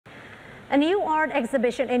A new art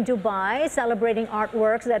exhibition in Dubai celebrating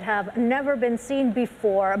artworks that have never been seen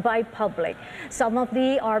before by public. Some of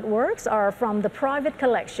the artworks are from the private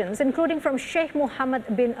collections, including from Sheikh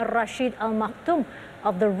Mohammed bin Rashid Al-Maktoum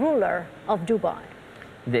of the ruler of Dubai.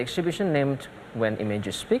 The exhibition, named When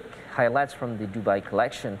Images Speak, highlights from the Dubai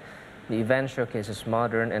collection. The event showcases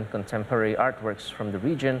modern and contemporary artworks from the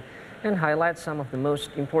region and highlights some of the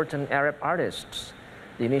most important Arab artists.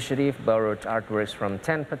 The initiative borrowed artworks from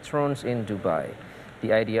 10 patrons in Dubai.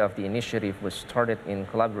 The idea of the initiative was started in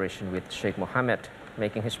collaboration with Sheikh Mohammed,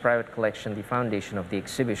 making his private collection the foundation of the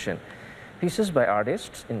exhibition. Pieces by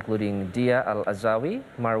artists including Dia Al-Azawi,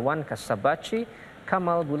 Marwan Kasabachi,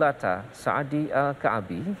 Kamal Bulata, Saadi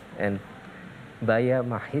Al-Ka'abi, and Baya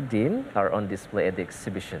Mahidin are on display at the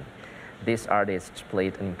exhibition. These artists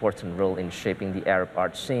played an important role in shaping the Arab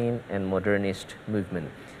art scene and modernist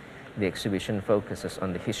movement. The exhibition focuses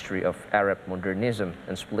on the history of Arab modernism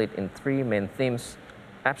and split in three main themes: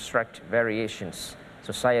 abstract variations,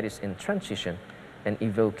 societies in transition, and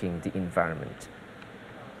evoking the environment.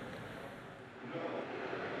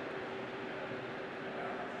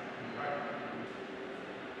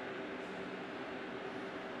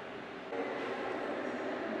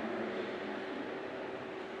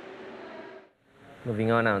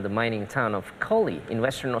 Moving on now, the mining town of Collie in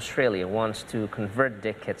Western Australia wants to convert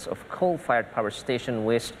decades of coal-fired power station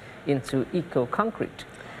waste into eco-concrete.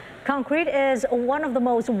 Concrete is one of the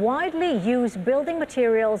most widely used building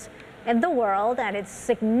materials in the world, and it's a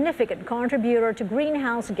significant contributor to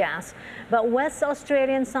greenhouse gas. But West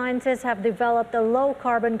Australian scientists have developed a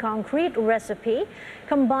low-carbon concrete recipe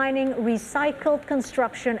combining recycled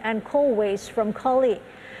construction and coal waste from Collie.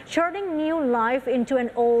 Charting new life into an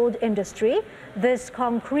old industry, this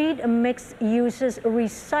concrete mix uses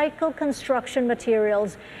recycled construction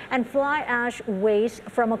materials and fly ash waste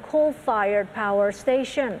from a coal-fired power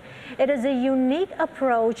station. It is a unique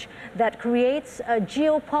approach that creates a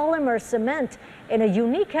geopolymer cement in a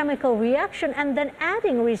unique chemical reaction and then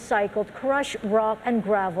adding recycled crushed rock and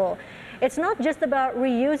gravel. It's not just about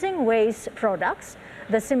reusing waste products.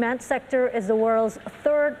 The cement sector is the world's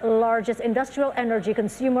third largest industrial energy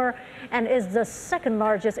consumer and is the second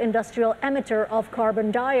largest industrial emitter of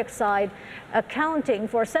carbon dioxide, accounting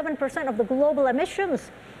for 7% of the global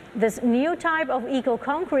emissions. This new type of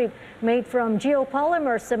eco-concrete made from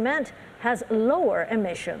geopolymer cement has lower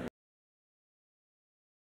emissions.